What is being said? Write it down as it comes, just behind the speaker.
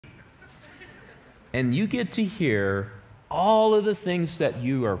and you get to hear all of the things that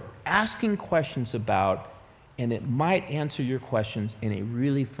you are asking questions about, and it might answer your questions in a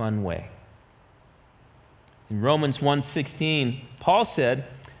really fun way. In Romans 1:16, Paul said,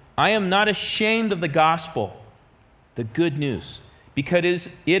 I am not ashamed of the gospel, the good news, because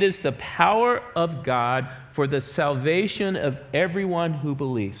it is the power of God for the salvation of everyone who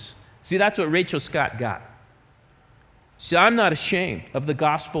believes. See, that's what Rachel Scott got. See, I'm not ashamed of the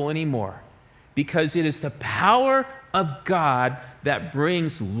gospel anymore, because it is the power of God that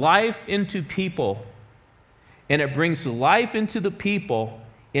brings life into people, and it brings life into the people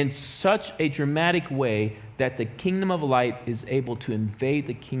in such a dramatic way that the kingdom of light is able to invade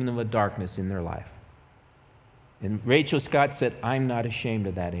the kingdom of darkness in their life. And Rachel Scott said, I'm not ashamed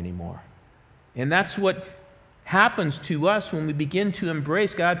of that anymore. And that's what happens to us when we begin to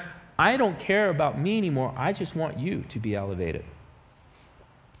embrace God. I don't care about me anymore. I just want you to be elevated.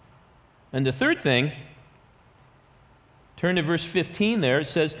 And the third thing, turn to verse 15 there. It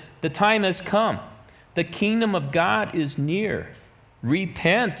says, the time has come. The kingdom of God is near.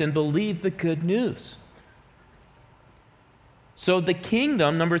 Repent and believe the good news. So the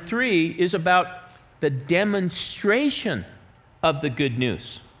kingdom, number 3, is about the demonstration of the good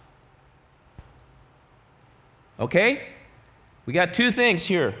news. Okay? We got 2 things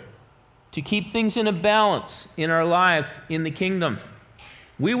here to keep things in a balance in our life in the kingdom.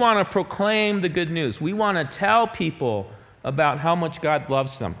 We want to proclaim the good news. We want to tell people about how much God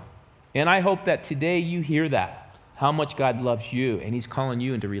loves them. And I hope that today you hear that, how much God loves you, and He's calling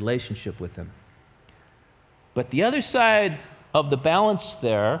you into relationship with Him. But the other side of the balance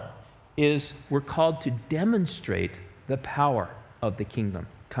there is we're called to demonstrate the power of the kingdom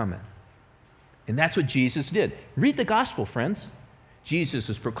coming. And that's what Jesus did. Read the gospel, friends. Jesus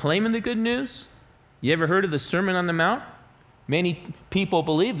is proclaiming the good news. You ever heard of the Sermon on the Mount? Many people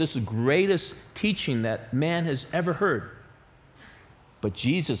believe this is the greatest teaching that man has ever heard. But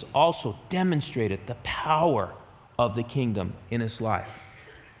Jesus also demonstrated the power of the kingdom in his life.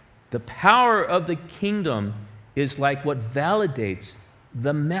 The power of the kingdom is like what validates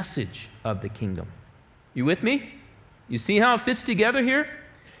the message of the kingdom. You with me? You see how it fits together here?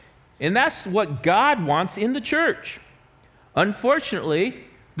 And that's what God wants in the church. Unfortunately,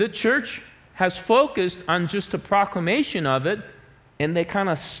 the church has focused on just a proclamation of it, and they kind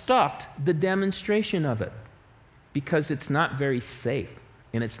of stuffed the demonstration of it because it's not very safe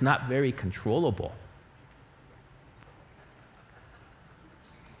and it's not very controllable.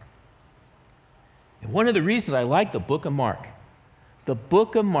 And one of the reasons I like the book of Mark,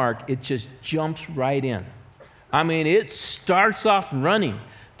 it just jumps right in. I mean, it starts off running.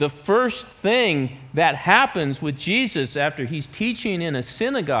 The first thing that happens with Jesus after he's teaching in a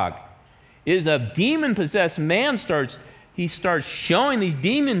synagogue is a demon-possessed man starts showing these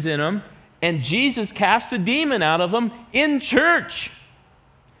demons in him, and Jesus casts a demon out of him in church.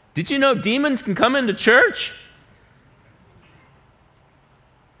 Did you know demons can come into church?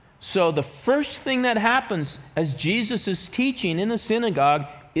 So the first thing that happens as Jesus is teaching in the synagogue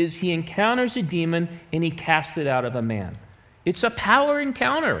is he encounters a demon and he casts it out of a man. It's a power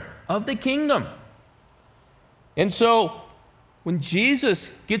encounter of the kingdom. And so when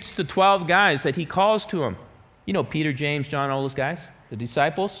Jesus gets to 12 guys that he calls to him, you know, Peter, James, John, all those guys, the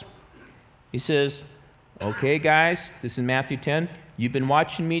disciples, he says, okay, guys, this is Matthew 10. You've been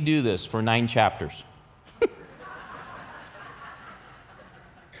watching me do this for 9 chapters.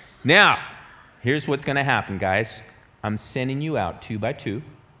 Now, here's what's going to happen, guys. I'm sending you out 2 by 2.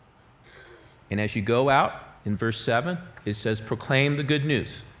 And as you go out, in verse 7, it says, proclaim the good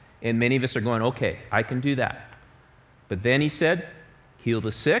news. And many of us are going, okay, I can do that. But then he said, heal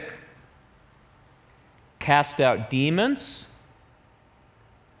the sick, cast out demons,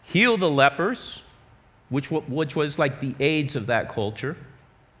 heal the lepers, which was like the AIDS of that culture.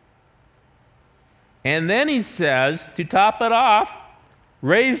 And then he says, to top it off,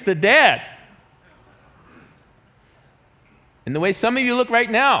 raise the dead. And the way some of you look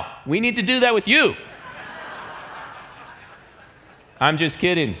right now, we need to do that with you. I'm just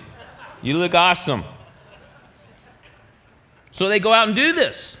kidding. You look awesome. So they go out and do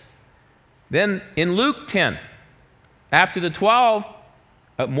this. Then in Luke 10, after the 12,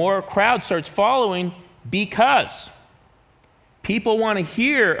 more crowd starts following because people want to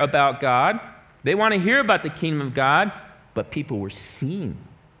hear about God. They want to hear about the kingdom of God, but people were seeing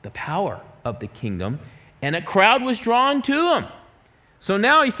the power of the kingdom, and a crowd was drawn to him. So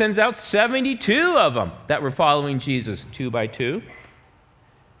now he sends out 72 of them that were following Jesus 2 by 2.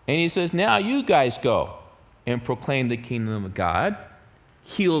 And he says, now you guys go and proclaim the kingdom of God,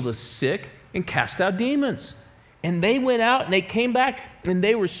 heal the sick, and cast out demons. And they went out and they came back and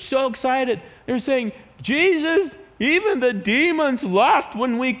they were so excited. They were saying, Jesus, even the demons left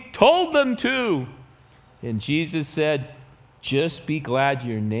when we told them to. And Jesus said, just be glad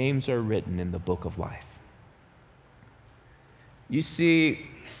your names are written in the book of life. You see,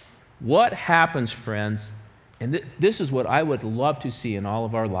 what happens, friends, and this is what I would love to see in all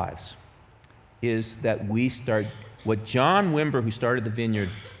of our lives, is that we start, what John Wimber, who started the Vineyard,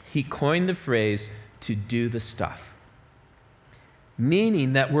 he coined the phrase, to do the stuff.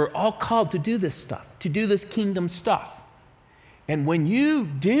 Meaning that we're all called to do this stuff, to do this kingdom stuff. And when you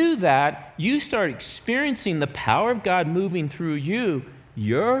do that, you start experiencing the power of God moving through you.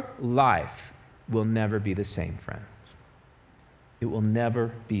 Your life will never be the same, friends. It will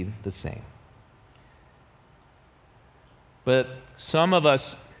never be the same. But some of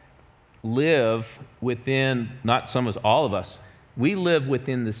us live within, not some of us, all of us, we live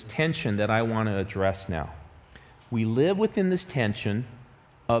within this tension that I want to address now. We live within this tension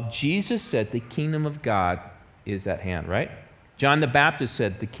of Jesus said the kingdom of God is at hand, right? John the Baptist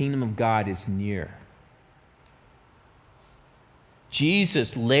said the kingdom of God is near.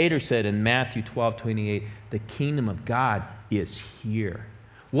 Jesus later said in Matthew 12:28, the kingdom of God is here.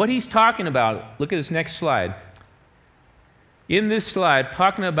 What he's talking about, look at this next slide. In this slide,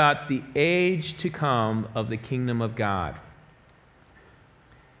 talking about the age to come of the kingdom of God.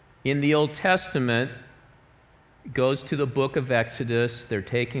 In the Old Testament, it goes to the book of Exodus. They're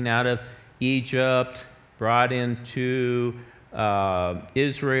taken out of Egypt, brought into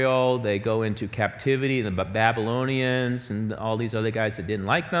Israel. They go into captivity, the Babylonians and all these other guys that didn't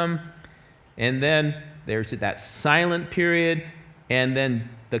like them. And then there's that silent period. And then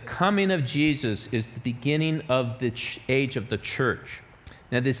the coming of Jesus is the beginning of the age of the church.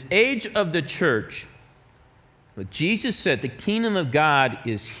 Now, this age of the church, what Jesus said, the kingdom of God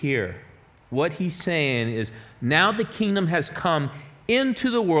is here. What he's saying is, now the kingdom has come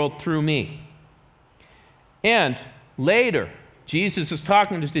into the world through me. And later, Jesus is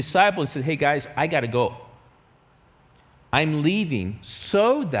talking to his disciples and said, hey guys, I got to go. I'm leaving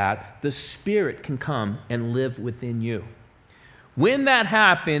so that the Spirit can come and live within you. When that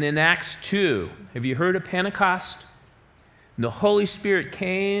happened in Acts 2, have you heard of Pentecost? And the Holy Spirit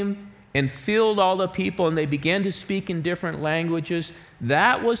came and filled all the people, and they began to speak in different languages.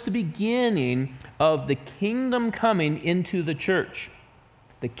 That was the beginning of the kingdom coming into the church.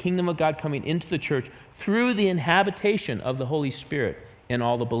 The kingdom of God coming into the church through the inhabitation of the Holy Spirit in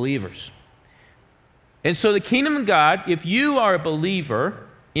all the believers. And so the kingdom of God, if you are a believer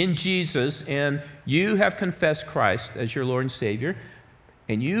in Jesus and you have confessed Christ as your Lord and Savior,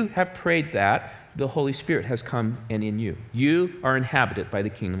 and you have prayed that, the Holy Spirit has come and in you. You are inhabited by the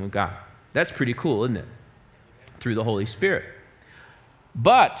kingdom of God. That's pretty cool, isn't it? Through the Holy Spirit.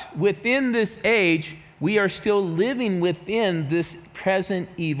 But within this age, we are still living within this present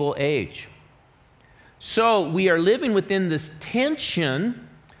evil age. So we are living within this tension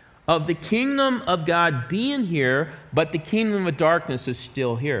of the kingdom of God being here, but the kingdom of darkness is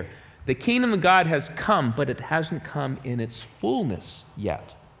still here. The kingdom of God has come, but it hasn't come in its fullness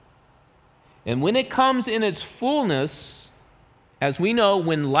yet. And when it comes in its fullness, as we know,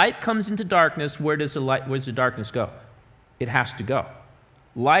 when light comes into darkness, where does the darkness go? It has to go.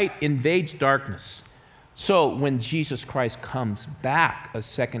 Light invades darkness. So when Jesus Christ comes back a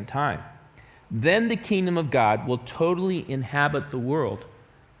second time, then the kingdom of God will totally inhabit the world,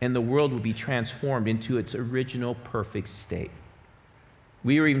 and the world will be transformed into its original perfect state.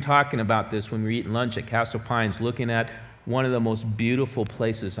 We were even talking about this when we were eating lunch at Castle Pines, looking at one of the most beautiful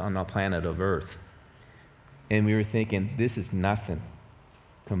places on the planet of Earth. And we were thinking, this is nothing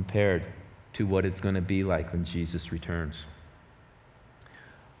compared to what it's going to be like when Jesus returns.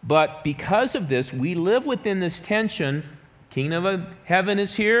 But because of this, we live within this tension. Kingdom of heaven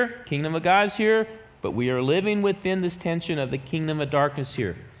is here, kingdom of God is here, but we are living within this tension of the kingdom of darkness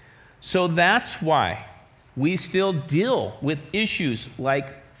here. So that's why we still deal with issues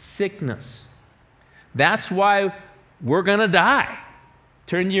like sickness. That's why we're going to die.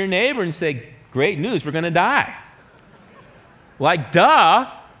 Turn to your neighbor and say, great news, we're going to die. Like,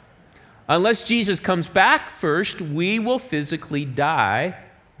 duh. Unless Jesus comes back first, we will physically die,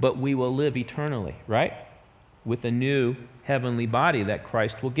 but we will live eternally, right? With a new heavenly body that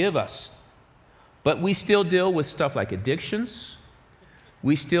Christ will give us. But we still deal with stuff like addictions.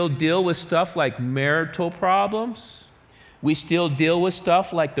 We still deal with stuff like marital problems. We still deal with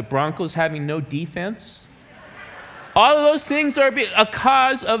stuff like the Broncos having no defense. All of those things are a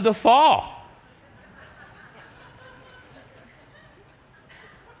cause of the fall.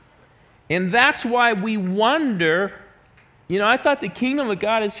 And that's why we wonder, I thought the kingdom of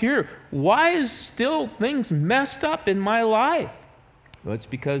God is here. Why is still things messed up in my life? Well, it's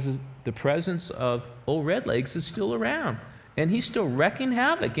because the presence of old Red Legs is still around, and he's still wreaking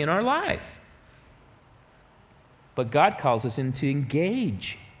havoc in our life. But God calls us in to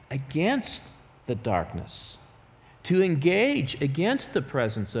engage against the darkness, to engage against the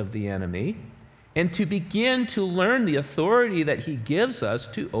presence of the enemy, and to begin to learn the authority that he gives us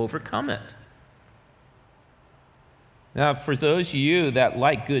to overcome it. Now, for those of you that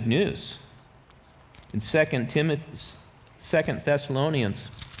like good news, in 2 Thessalonians,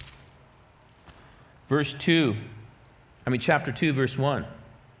 chapter 2, verse 1. Do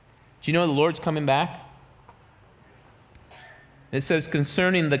you know the Lord's coming back? It says,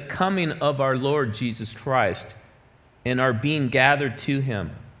 concerning the coming of our Lord Jesus Christ and our being gathered to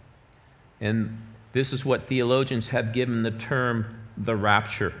him. And this is what theologians have given the term the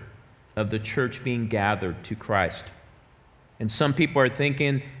rapture of the church being gathered to Christ. And some people are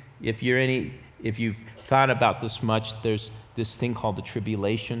thinking, if you've thought about this much, there's this thing called the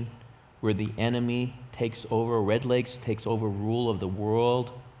tribulation, where the enemy takes over, Red Legs takes over rule of the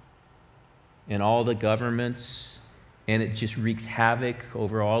world and all the governments, and it just wreaks havoc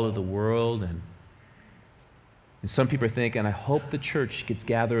over all of the world. And some people are thinking, I hope the church gets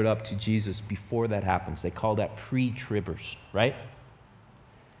gathered up to Jesus before that happens. They call that pre-tribbers, right?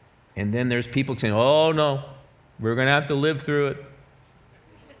 And then there's people saying, oh no, we're going to have to live through it.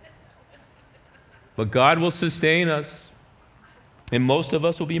 But God will sustain us, and most of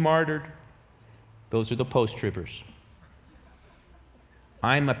us will be martyred. Those are the post-tribbers.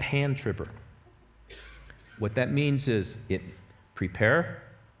 I'm a pan-tribber. What that means is prepare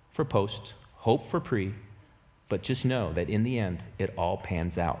for post, hope for pre, but just know that in the end, it all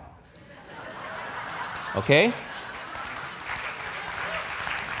pans out. Okay?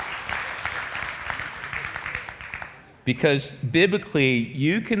 Because biblically,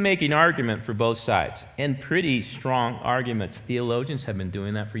 you can make an argument for both sides, and pretty strong arguments. Theologians have been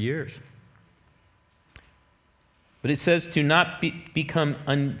doing that for years. But it says to not become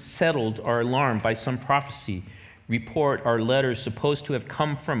unsettled or alarmed by some prophecy, report, or letters supposed to have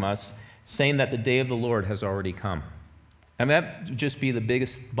come from us, saying that the day of the Lord has already come. I mean, that would just be the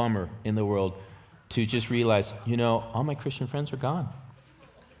biggest bummer in the world, to just realize, all my Christian friends are gone.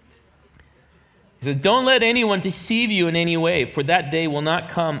 He says, don't let anyone deceive you in any way, for that day will not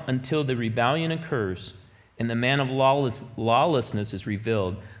come until the rebellion occurs and the man of lawlessness is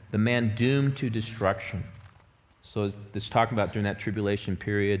revealed, the man doomed to destruction. So this talking about during that tribulation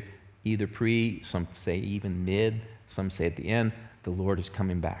period, either pre, some say even mid, some say at the end, the Lord is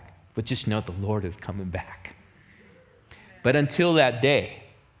coming back. But just know the Lord is coming back. But until that day,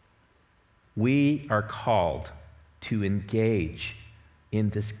 we are called to engage in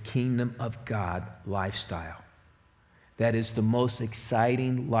this kingdom of God lifestyle. That is the most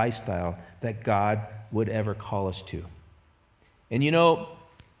exciting lifestyle that God would ever call us to. And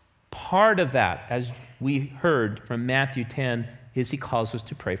part of that, as we heard from Matthew 10, is he calls us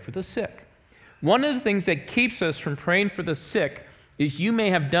to pray for the sick. One of the things that keeps us from praying for the sick is you may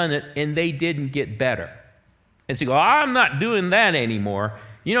have done it and they didn't get better. And so you go, I'm not doing that anymore.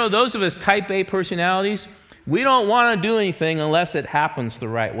 Those of us type A personalities, we don't want to do anything unless it happens the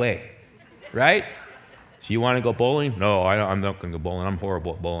right way, right? So you want to go bowling? No, I'm not going to go bowling. I'm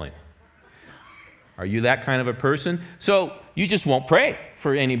horrible at bowling. Are you that kind of a person? So you just won't pray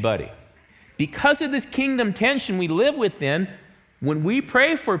for anybody. Because of this kingdom tension we live within, when we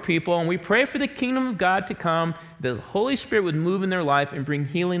pray for people and we pray for the kingdom of God to come, the Holy Spirit would move in their life and bring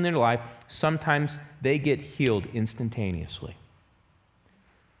healing in their life. Sometimes they get healed instantaneously.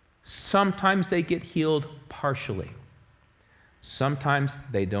 Sometimes they get healed partially. Sometimes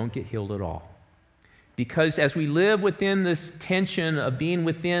they don't get healed at all. Because as we live within this tension of being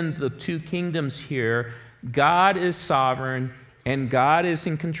within the two kingdoms here, God is sovereign and God is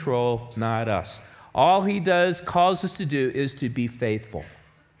in control, not us. All he calls us to do is to be faithful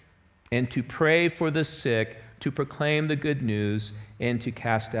and to pray for the sick, to proclaim the good news, and to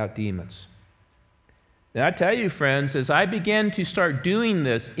cast out demons. And I tell you, friends, as I began to start doing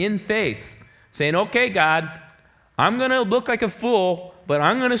this in faith, saying, okay, God, I'm going to look like a fool, but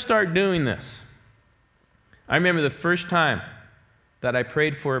I'm going to start doing this. I remember the first time that I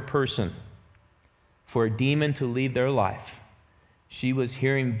prayed for a person, for a demon to leave their life. She was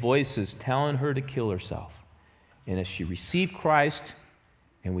hearing voices telling her to kill herself. And as she received Christ,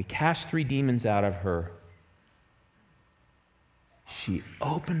 and we cast 3 demons out of her, she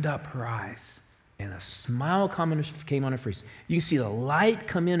opened up her eyes. And a smile came on her face. You can see the light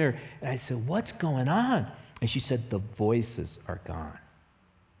come in her. And I said, what's going on? And she said, the voices are gone.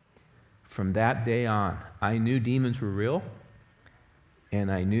 From that day on, I knew demons were real.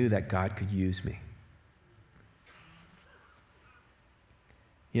 and I knew that God could use me.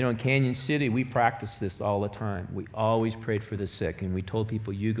 You know, in Canyon City, we practice this all the time. We always prayed for the sick, and we told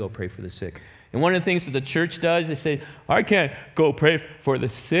people, you go pray for the sick. And one of the things that the church does, they say, I can't go pray for the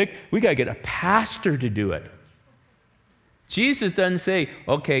sick. We got to get a pastor to do it. Jesus doesn't say,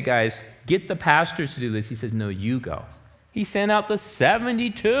 okay, guys, get the pastors to do this. He says, no, you go. He sent out the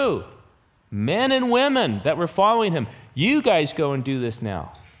 72 men and women that were following him. You guys go and do this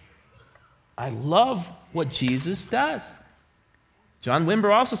now. I love what Jesus does. John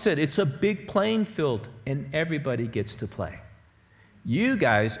Wimber also said, it's a big playing field and everybody gets to play. You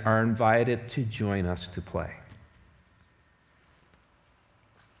guys are invited to join us to play.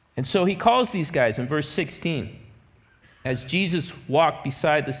 And so he calls these guys in verse 16. As Jesus walked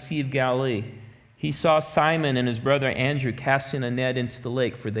beside the Sea of Galilee, he saw Simon and his brother Andrew casting a net into the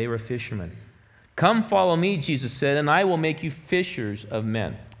lake, for they were fishermen. Come follow me, Jesus said, and I will make you fishers of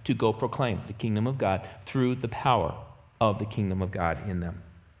men, to go proclaim the kingdom of God through the power of the kingdom of God in them.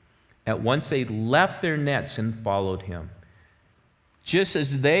 At once they left their nets and followed him. Just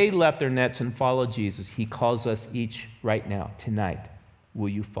as they left their nets and followed Jesus, he calls us each right now, tonight, will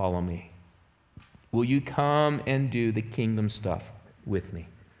you follow me? Will you come and do the kingdom stuff with me?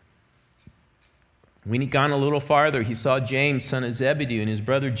 When he'd gone a little farther, he saw James, son of Zebedee, and his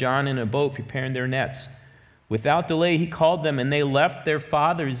brother John in a boat preparing their nets. Without delay, he called them, and they left their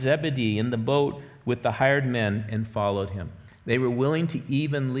father Zebedee in the boat with the hired men and followed him. They were willing to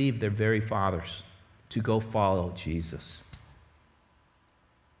even leave their very fathers to go follow Jesus.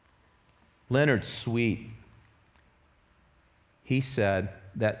 Leonard Sweet, he said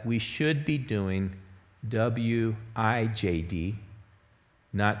that we should be doing WIJD,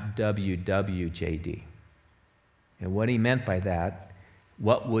 not WWJD. And what he meant by that,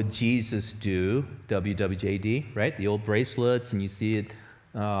 what would Jesus do? WWJD, right? The old bracelets, and you see it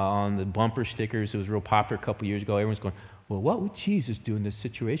on the bumper stickers. It was real popular a couple years ago. Everyone's going, well, what would Jesus do in this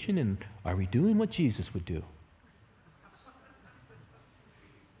situation? And are we doing what Jesus would do?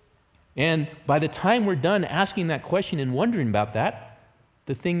 And by the time we're done asking that question and wondering about that,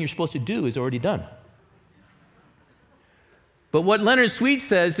 the thing you're supposed to do is already done. But what Leonard Sweet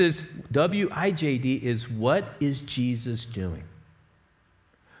says is WIJD is, what is Jesus doing?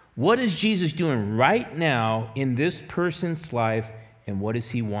 What is Jesus doing right now in this person's life, and what does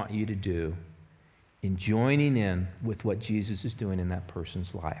he want you to do in joining in with what Jesus is doing in that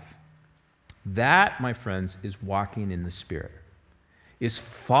person's life? That, my friends, is walking in the Spirit, is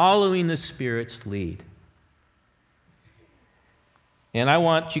following the Spirit's lead. And I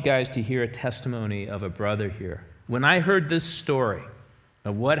want you guys to hear a testimony of a brother here. When I heard this story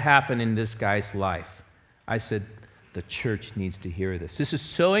of what happened in this guy's life, I said, the church needs to hear this. This is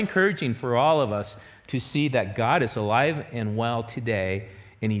so encouraging for all of us to see that God is alive and well today,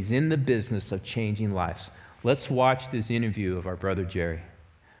 and he's in the business of changing lives. Let's watch this interview of our brother Jerry.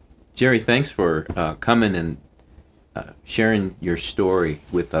 Jerry, thanks for coming and sharing your story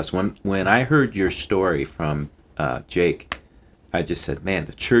with us. When I heard your story from Jake, I just said, man,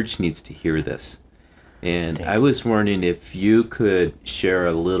 the church needs to hear this. And I was wondering if you could share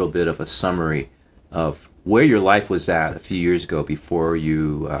a little bit of a summary of where your life was at a few years ago before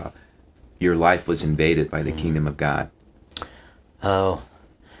your life was invaded by the kingdom of God. Oh,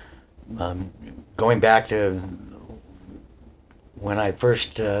 going back to when I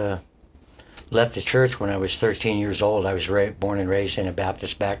first left the church when I was 13 years old. I was born and raised in a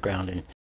Baptist background, and